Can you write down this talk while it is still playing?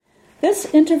This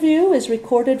interview is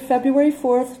recorded February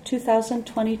 4th,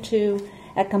 2022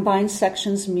 at Combined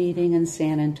Sections meeting in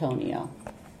San Antonio.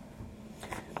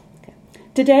 Okay.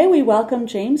 Today we welcome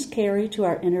James Carey to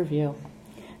our interview.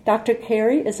 Dr.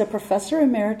 Carey is a professor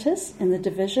emeritus in the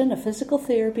Division of Physical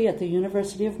Therapy at the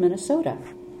University of Minnesota.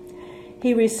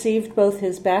 He received both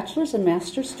his bachelor's and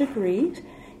master's degree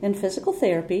in physical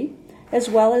therapy, as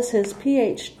well as his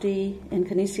PhD in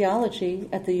kinesiology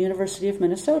at the University of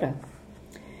Minnesota.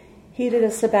 He did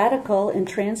a sabbatical in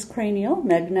transcranial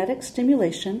magnetic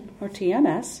stimulation, or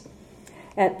TMS,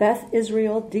 at Beth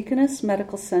Israel Deaconess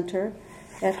Medical Center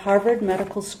at Harvard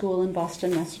Medical School in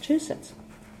Boston, Massachusetts.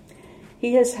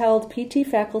 He has held PT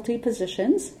faculty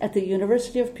positions at the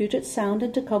University of Puget Sound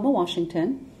in Tacoma,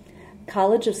 Washington,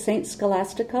 College of St.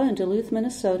 Scholastica in Duluth,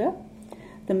 Minnesota,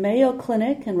 the Mayo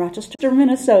Clinic in Rochester,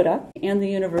 Minnesota, and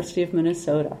the University of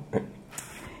Minnesota.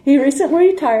 He recently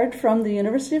retired from the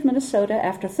University of Minnesota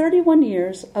after 31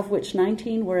 years, of which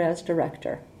 19 were as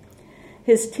director.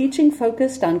 His teaching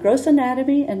focused on gross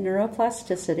anatomy and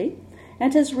neuroplasticity,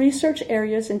 and his research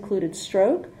areas included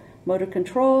stroke, motor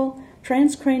control,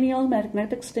 transcranial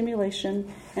magnetic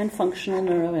stimulation, and functional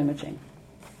neuroimaging.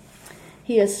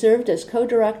 He has served as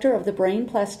co-director of the Brain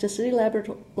Plasticity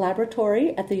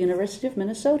Laboratory at the University of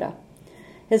Minnesota.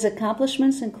 His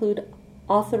accomplishments include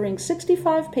authoring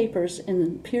 65 papers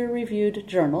in peer-reviewed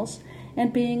journals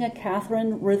and being a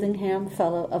Catherine Worthingham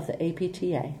Fellow of the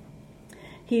APTA.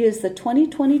 He is the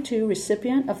 2022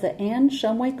 recipient of the Anne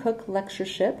Shumway Cook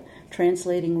Lectureship,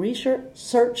 Translating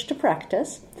Research to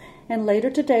Practice, and later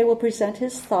today will present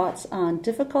his thoughts on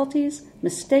difficulties,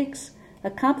 mistakes,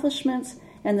 accomplishments,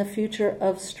 and the future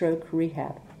of stroke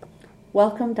rehab.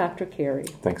 Welcome, Dr. Carey.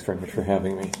 Thanks very much for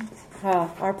having me.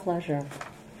 Our pleasure.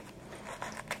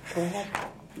 Go ahead.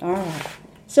 All right.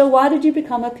 So why did you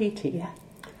become a PT?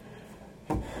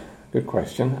 Good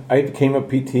question. I became a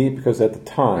PT because at the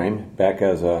time, back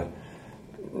as a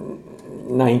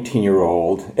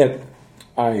 19-year-old,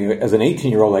 as an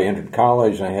 18-year-old, I entered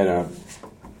college. I had a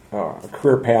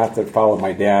career path that followed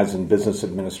my dad's in business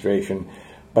administration,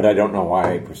 but I don't know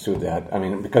why I pursued that. I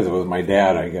mean, because it was my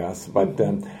dad, I guess. But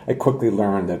I quickly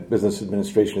learned that business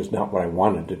administration is not what I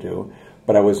wanted to do.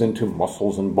 But I was into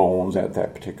muscles and bones at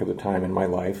that particular time in my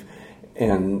life.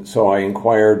 And so I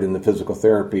inquired in the physical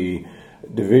therapy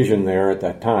division there at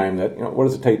that time that, what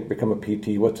does it take to become a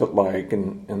PT? What's it like?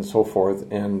 And so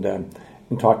forth. And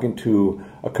in talking to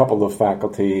a couple of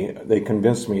faculty, they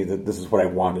convinced me that this is what I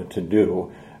wanted to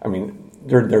do. I mean,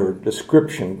 their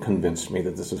description convinced me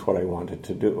that this is what I wanted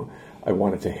to do. I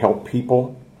wanted to help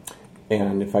people.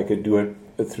 And if I could do it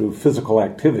through physical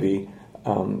activity,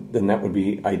 then that would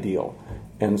be ideal.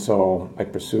 And so I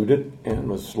pursued it and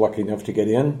was lucky enough to get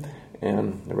in,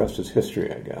 and the rest is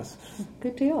history, I guess.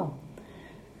 Good deal.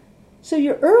 So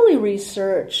your early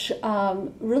research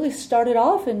really started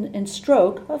off in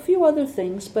stroke, a few other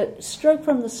things, but stroke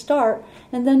from the start,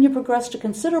 and then you progressed to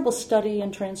considerable study in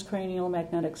transcranial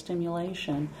magnetic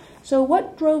stimulation. So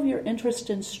what drove your interest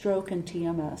in stroke and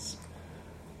TMS?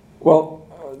 Well,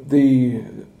 the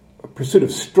pursuit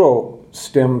of stroke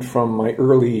stemmed from my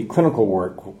early clinical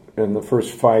work. In the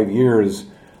first 5 years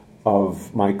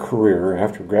of my career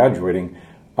after graduating,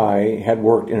 I had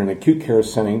worked in an acute care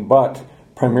setting, but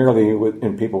primarily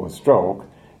in people with stroke.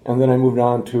 And then I moved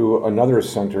on to another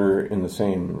center in the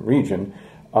same region,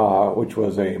 which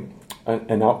was an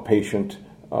outpatient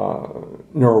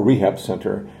neuro rehab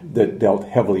center that dealt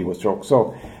heavily with stroke.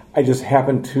 So I just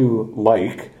happened to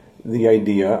like the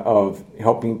idea of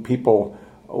helping people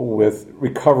with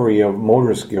recovery of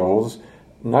motor skills,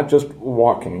 not just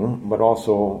walking, but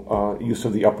also use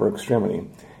of the upper extremity.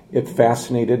 It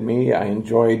fascinated me. I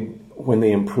enjoyed when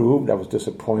they improved. I was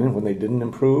disappointed when they didn't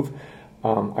improve.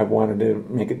 I wanted to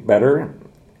make it better.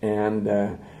 And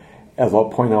as I'll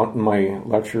point out in my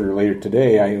lecture later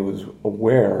today, I was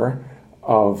aware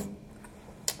of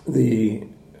the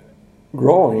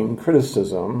growing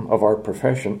criticism of our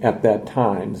profession at that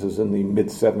time, this is in the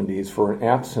mid-70s, for an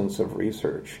absence of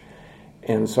research.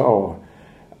 And so,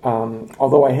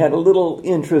 although I had a little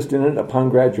interest in it upon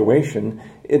graduation,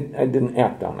 I didn't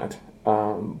act on it.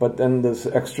 But then this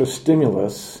extra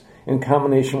stimulus, in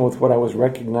combination with what I was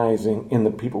recognizing in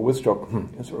the people with stroke,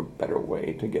 is there a better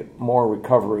way to get more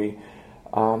recovery?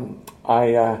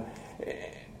 I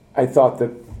thought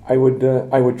that I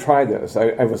would try this.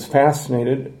 I was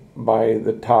fascinated by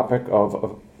the topic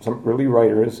of some early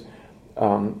writers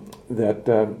that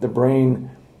the brain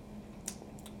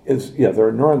is, there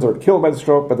are neurons that are killed by the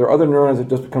stroke, but there are other neurons that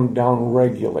just become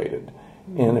down-regulated.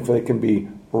 And if they can be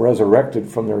resurrected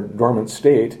from their dormant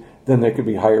state, then there could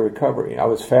be higher recovery. I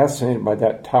was fascinated by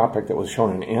that topic that was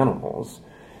shown in animals,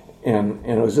 And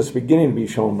it was just beginning to be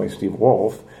shown by Steve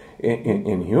Wolf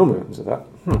in humans. I thought,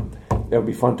 that would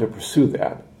be fun to pursue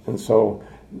that. And so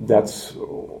that's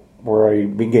where I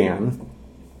began.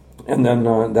 And then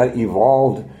that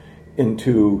evolved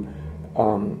into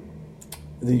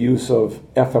the use of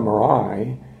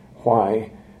fMRI.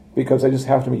 Why? Because I just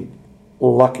have to be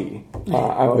lucky.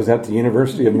 I was at the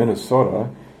University of Minnesota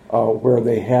where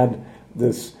they had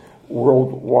this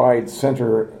worldwide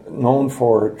center known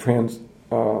for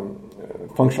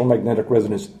functional magnetic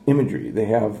resonance imagery. They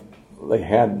had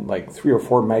like 3 or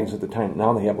 4 magnets at the time.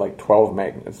 Now they have like 12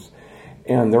 magnets.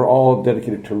 And they're all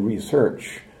dedicated to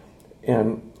research.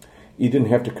 And you didn't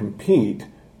have to compete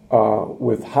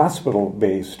with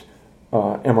hospital-based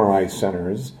MRI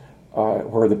centers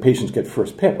where the patients get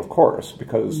first pick, of course,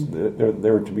 because they're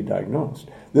there to be diagnosed.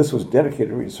 This was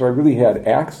dedicated, so I really had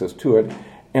access to it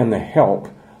and the help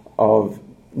of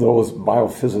those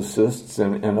biophysicists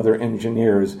and other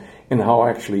engineers in how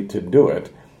actually to do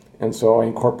it. And so I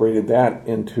incorporated that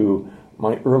into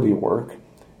my early work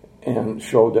and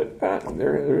showed that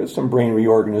there is some brain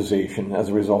reorganization as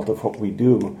a result of what we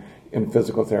do in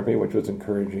physical therapy, which was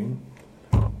encouraging.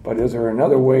 But is there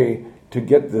another way to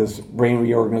get this brain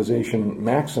reorganization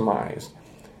maximized?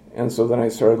 And so then I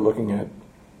started looking at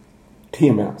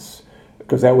TMS,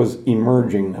 because that was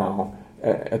emerging now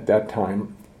at that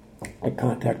time. I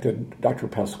contacted Dr.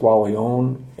 Pasquale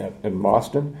in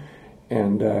Boston,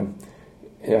 and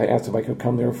I asked if I could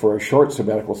come there for a short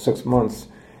sabbatical, 6 months,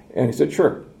 and he said,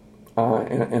 sure.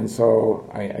 And so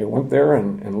I went there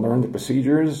and learned the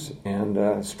procedures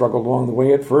and struggled along the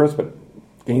way at first, but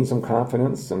gained some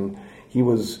confidence, and he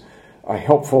was a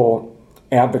helpful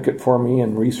advocate for me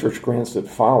in research grants that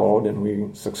followed, and we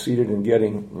succeeded in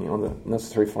getting the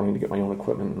necessary funding to get my own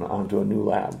equipment onto a new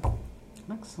lab.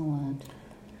 Excellent.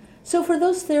 So for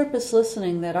those therapists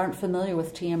listening that aren't familiar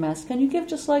with TMS, can you give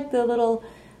just like the little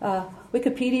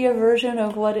Wikipedia version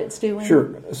of what it's doing?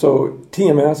 Sure. So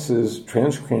TMS is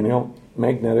transcranial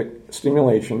magnetic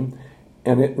stimulation,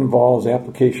 and it involves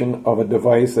application of a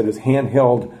device that is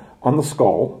handheld on the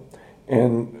skull,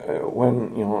 and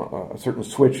when a certain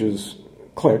switch is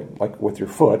clicked, like with your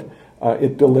foot,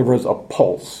 it delivers a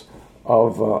pulse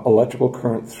of electrical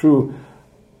current through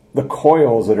the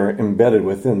coils that are embedded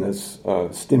within this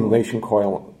stimulation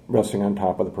coil resting on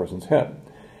top of the person's head.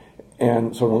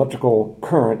 And so an electrical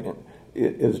current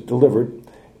is delivered,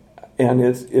 and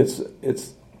it's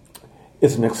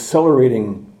an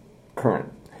accelerating current.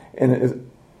 And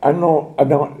I'm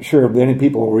not sure if any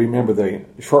people will remember the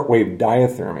shortwave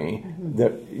diathermy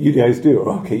that you guys do.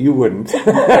 Okay, you wouldn't.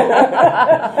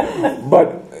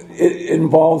 But it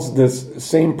involves this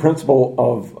same principle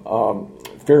of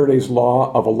Faraday's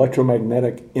law of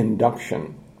electromagnetic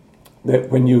induction,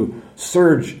 that when you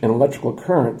surge an electrical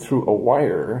current through a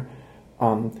wire,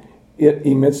 it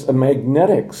emits a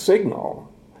magnetic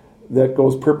signal that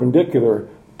goes perpendicular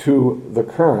to the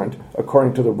current,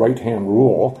 according to the right-hand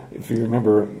rule, if you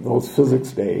remember those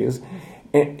physics days.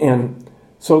 And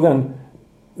so then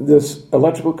this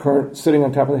electrical current sitting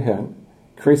on top of the head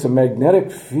creates a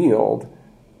magnetic field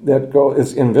that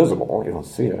is invisible. You don't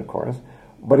see it, of course,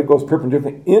 but it goes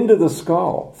perpendicularly into the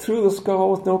skull, through the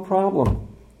skull with no problem.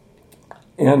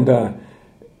 And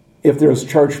if there's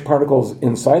charged particles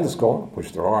inside the skull,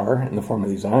 which there are in the form of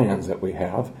these ions that we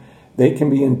have, they can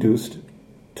be induced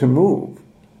to move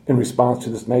in response to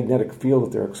this magnetic field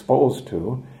that they're exposed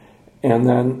to. And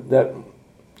then that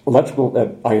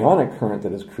ionic current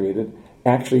that is created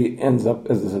actually ends up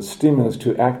as a stimulus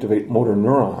to activate motor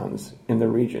neurons in the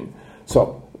region.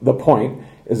 So the point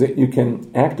is that you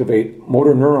can activate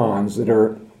motor neurons that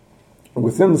are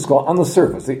within the skull on the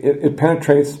surface. It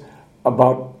penetrates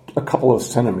about a couple of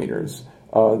centimeters,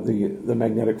 the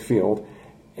magnetic field,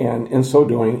 and in so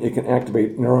doing, it can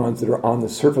activate neurons that are on the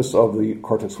surface of the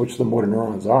cortex, which the motor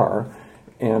neurons are,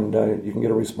 and you can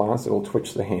get a response that will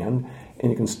twitch the hand,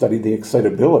 and you can study the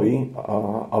excitability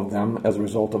of them as a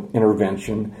result of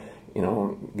intervention,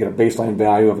 get a baseline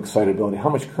value of excitability. How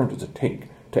much current does it take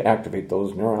to activate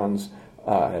those neurons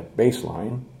at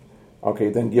baseline? Okay,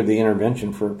 then give the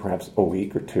intervention for perhaps a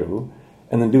week or two,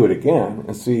 and then do it again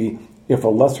and see if a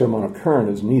lesser amount of current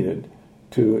is needed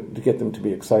to get them to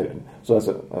be excited. So that's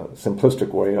a simplistic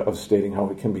way of stating how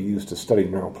it can be used to study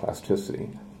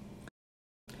neuroplasticity.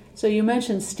 So you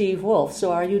mentioned Steve Wolf.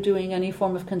 So are you doing any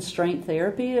form of constraint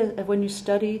therapy when you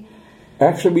study?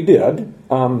 Actually, we did.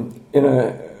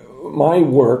 My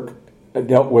work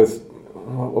dealt with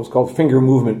what was called finger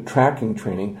movement tracking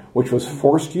training, which was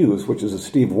forced use, which is a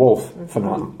Steve Wolf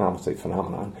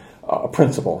phenomenon. A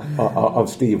principle of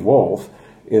Steve Wolf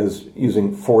is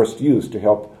using forced use to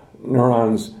help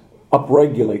neurons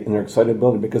upregulate in their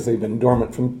excitability because they've been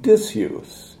dormant from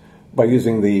disuse by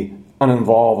using the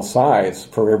uninvolved sides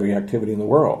for every activity in the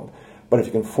world. But if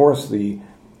you can force the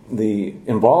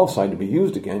involved side to be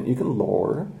used again, you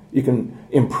can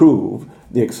improve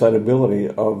the excitability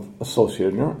of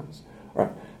associated neurons.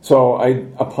 Right. So I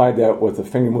applied that with the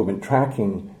finger movement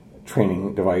tracking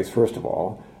training device, first of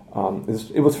all.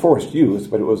 It was forced use,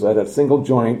 but it was at a single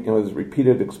joint. It was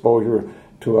repeated exposure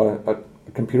to a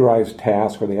computerized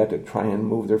task where they had to try and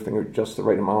move their finger just the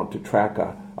right amount to track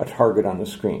a target on the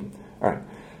screen. All right.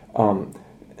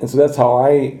 And so that's how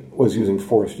I was using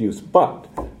forced use. But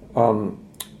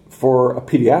for a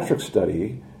pediatric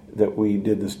study that we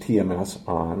did this TMS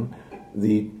on,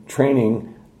 the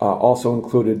training also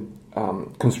included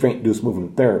constraint-induced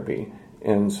movement therapy.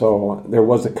 And so there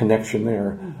was a connection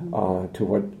there to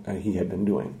what he had been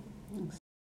doing.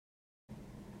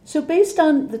 So based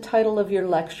on the title of your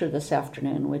lecture this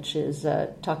afternoon, which is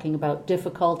talking about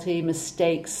difficulty,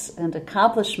 mistakes, and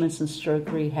accomplishments in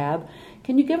stroke rehab,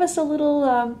 can you give us a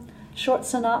little short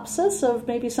synopsis of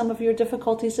maybe some of your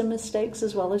difficulties and mistakes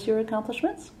as well as your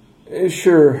accomplishments?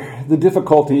 Sure. The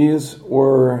difficulties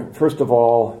were, first of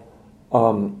all,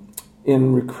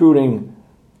 in recruiting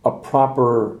a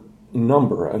proper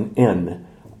number, an N,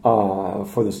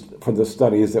 for the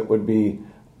studies that would be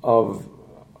of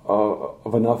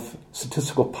enough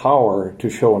statistical power to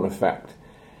show an effect.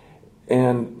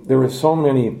 And there were so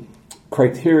many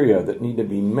criteria that need to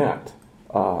be met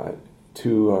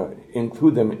to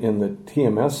include them in the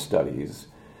TMS studies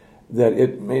that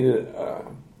it made it,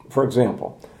 for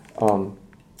example,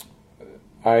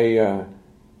 I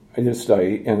did a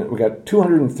study, and we got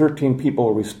 213 people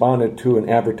who responded to an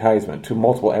advertisement, to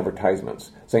multiple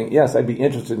advertisements, saying, yes, I'd be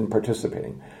interested in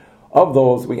participating. Of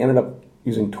those, we ended up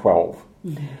using 12,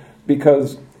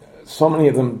 because so many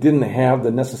of them didn't have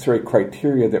the necessary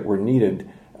criteria that were needed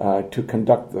to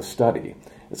conduct the study.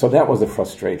 So that was a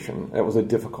frustration. That was a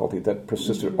difficulty that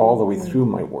persisted all the way through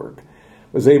my work.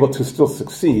 I was able to still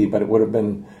succeed, but it would have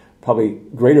been probably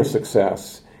greater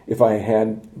success if I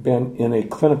had been in a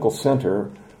clinical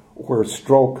center where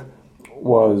stroke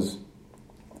was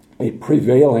a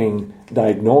prevailing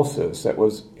diagnosis that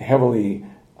was heavily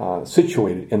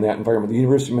situated in that environment. The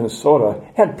University of Minnesota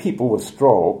had people with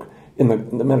stroke in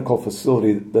the medical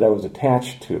facility that I was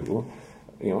attached to,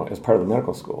 as part of the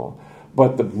medical school.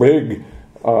 But the big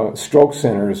stroke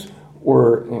centers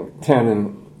were 10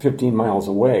 and 15 miles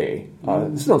away,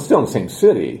 still in the same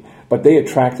city, but they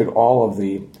attracted all of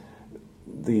the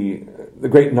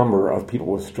great number of people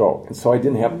with stroke. And so I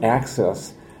didn't have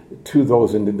access to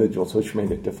those individuals, which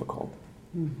made it difficult.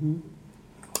 And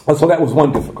so that was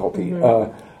one difficulty.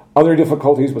 Other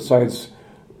difficulties besides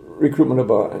recruitment of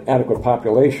an adequate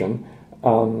population,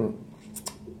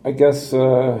 I guess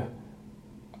the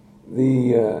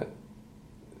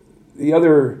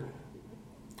other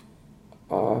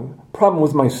problem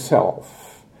was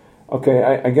myself. Okay,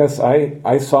 I guess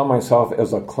I saw myself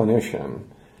as a clinician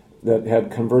that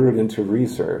had converted into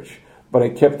research, but I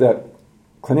kept that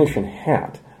clinician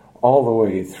hat all the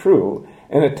way through,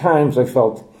 and at times I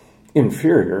felt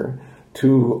inferior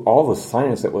to all the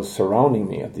science that was surrounding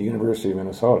me at the University of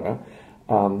Minnesota,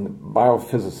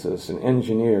 biophysicists and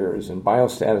engineers and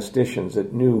biostatisticians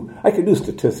that knew I could do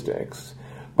statistics,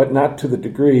 but not to the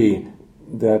degree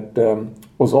that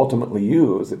was ultimately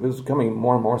used. It was becoming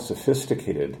more and more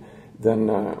sophisticated than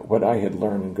what I had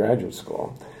learned in graduate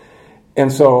school. And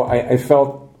so I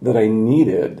felt that I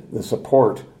needed the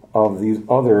support of these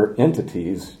other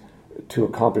entities to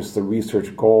accomplish the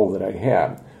research goal that I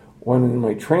had. When in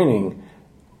my training,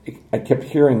 I kept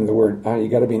hearing the word, you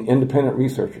got to be an independent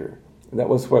researcher. That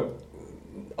was what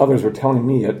others were telling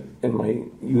me in my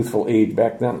youthful age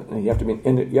back then. You have to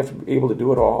be able to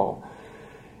do it all.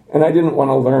 And I didn't want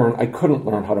to learn, I couldn't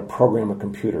learn how to program a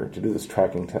computer to do this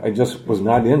tracking. I just was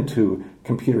not into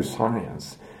computer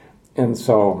science. And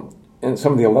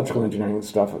some of the electrical engineering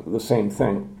stuff, the same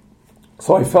thing.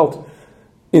 So I felt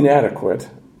inadequate,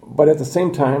 but at the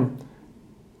same time,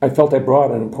 I felt I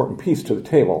brought an important piece to the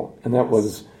table, and that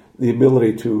was the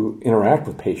ability to interact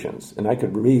with patients. And I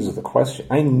could raise the question.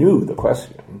 I knew the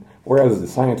question, whereas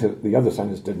the other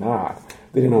scientists did not.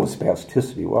 They didn't know what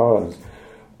spasticity was,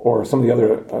 or some of the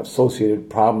other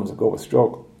associated problems that go with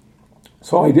stroke.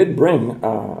 So I did bring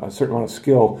a certain amount of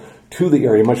skill to the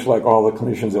area, much like all the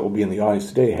clinicians that will be in the audience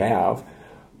today have.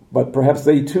 But perhaps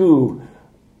they too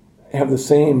have the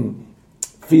same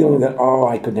feeling that,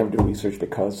 I could never do research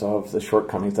because of the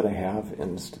shortcomings that I have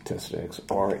in statistics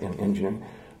or in engineering.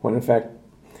 When in fact,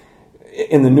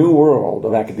 in the new world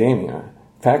of academia,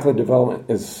 faculty development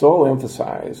is so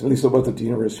emphasized, at least it was at the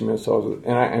University of Minnesota,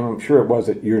 and I'm sure it was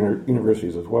at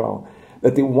universities as well,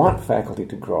 that they want faculty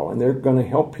to grow, and they're going to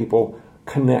help people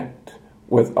connect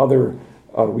with other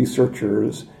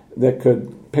researchers that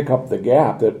could pick up the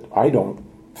gap that I don't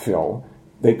fill,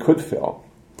 they could fill.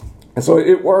 And so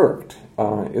it worked,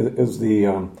 is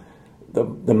the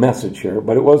message here,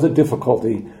 but it was a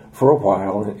difficulty for a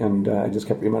while, and I just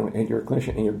kept reminding, hey, you're a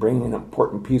clinician, and you're bringing an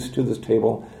important piece to this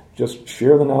table. Just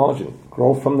share the knowledge and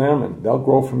grow from them, and they'll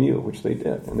grow from you, which they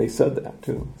did, and they said that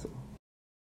too.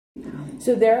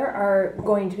 So there are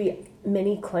going to be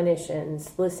many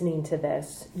clinicians listening to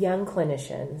this, young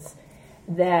clinicians,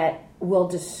 that will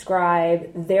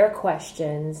describe their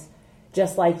questions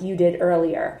just like you did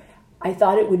earlier. I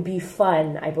thought it would be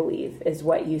fun, I believe, is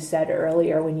what you said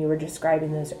earlier when you were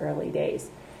describing those early days.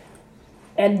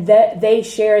 And that they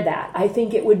share that. I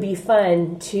think it would be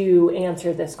fun to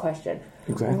answer this question.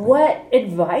 Exactly. What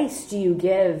advice do you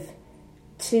give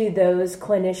to those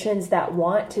clinicians that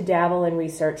want to dabble in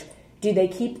research? Do they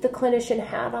keep the clinician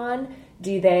hat on?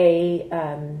 Do they,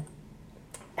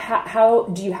 how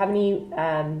do you have any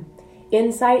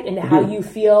insight into how you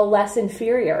feel less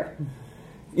inferior?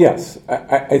 Yes,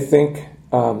 I think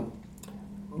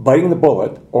biting the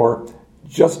bullet or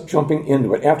just jumping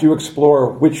into it after you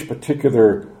explore which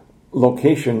particular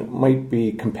location might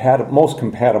be most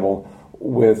compatible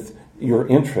with your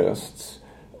interests,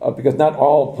 because not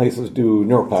all places do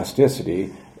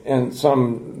neuroplasticity, and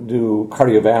some do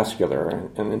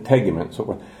cardiovascular and integument and so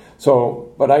forth.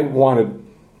 So, but I wanted,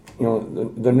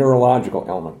 the neurological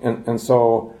element, and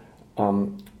so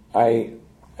I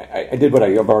did what I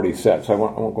have already said. So I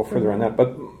won't go further on that.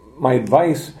 But my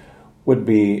advice would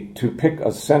be to pick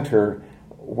a center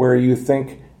where you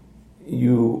think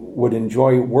you would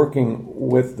enjoy working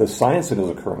with the science that is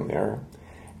occurring there,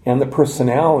 and the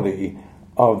personality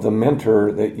of the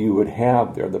mentor that you would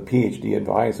have there, the PhD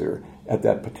advisor at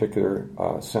that particular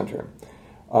center.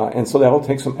 And so that'll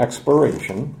take some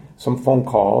exploration, some phone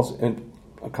calls, and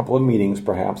a couple of meetings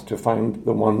perhaps to find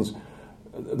the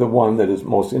one that is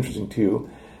most interesting to you.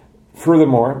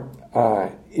 Furthermore,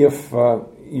 if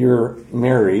you're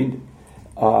married,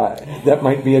 that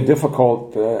might be a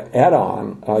difficult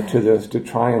add-on to this, to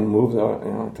try and move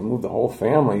the whole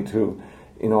family to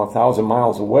 1,000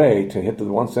 miles away to hit to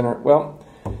the one center. Well,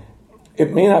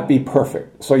 it may not be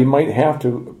perfect, so you might have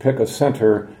to pick a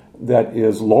center that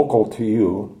is local to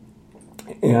you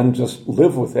and just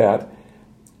live with that,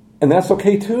 and that's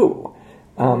okay too.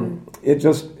 You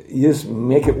just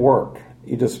make it work.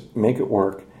 You just make it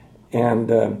work,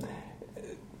 and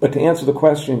but to answer the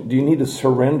question, do you need to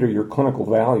surrender your clinical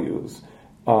values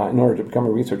in order to become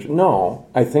a researcher? No,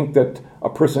 I think that a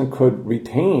person could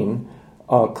retain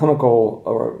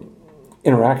clinical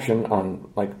interaction on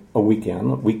like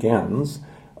weekends.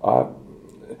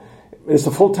 It's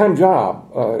a full-time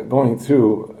job going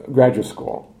through graduate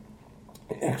school.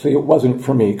 Actually, it wasn't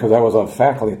for me because I was a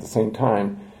faculty at the same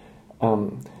time,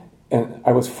 and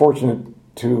I was fortunate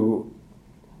to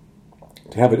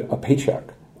have a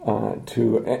paycheck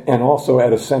and also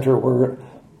at a center where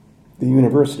the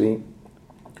university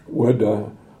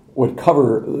would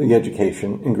cover the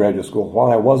education in graduate school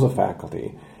while I was a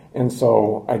faculty, and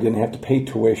so I didn't have to pay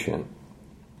tuition.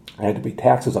 I had to pay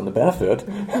taxes on the benefit,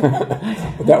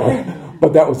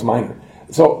 but that was minor.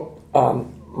 So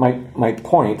my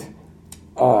point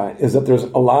is that there's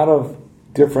a lot of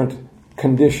different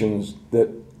conditions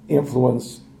that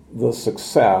influence the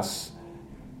success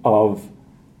of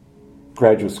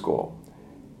graduate school,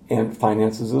 and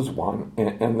finances is one,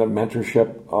 and the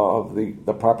mentorship of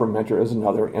the proper mentor is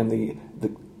another, and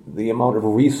the amount of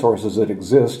resources that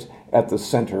exist at the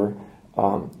center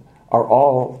are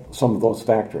all some of those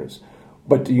factors.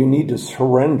 But do you need to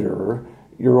surrender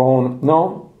your own?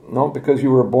 No, because you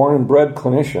were a born and bred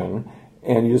clinician,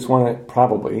 and you just want to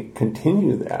probably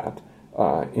continue that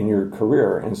in your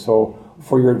career. And so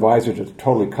for your advisor to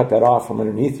totally cut that off from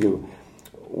underneath you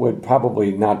would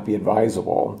probably not be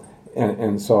advisable.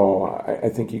 And so I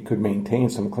think you could maintain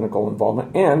some clinical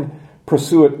involvement and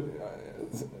pursue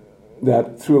it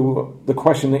that through the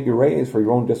question that you raise for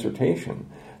your own dissertation.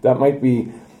 That might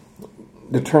be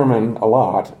determined a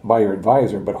lot by your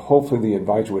advisor, but hopefully the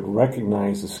advisor would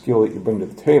recognize the skill that you bring to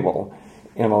the table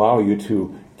and allow you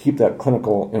to keep that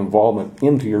clinical involvement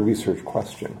into your research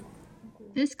question.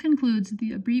 This concludes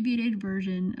the abbreviated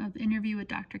version of the interview with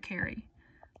Dr. Carey.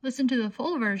 Listen to the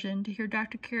full version to hear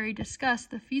Dr. Carey discuss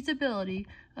the feasibility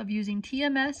of using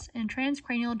TMS and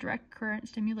transcranial direct current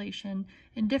stimulation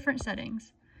in different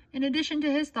settings, in addition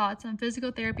to his thoughts on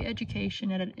physical therapy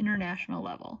education at an international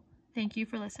level. Thank you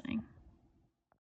for listening.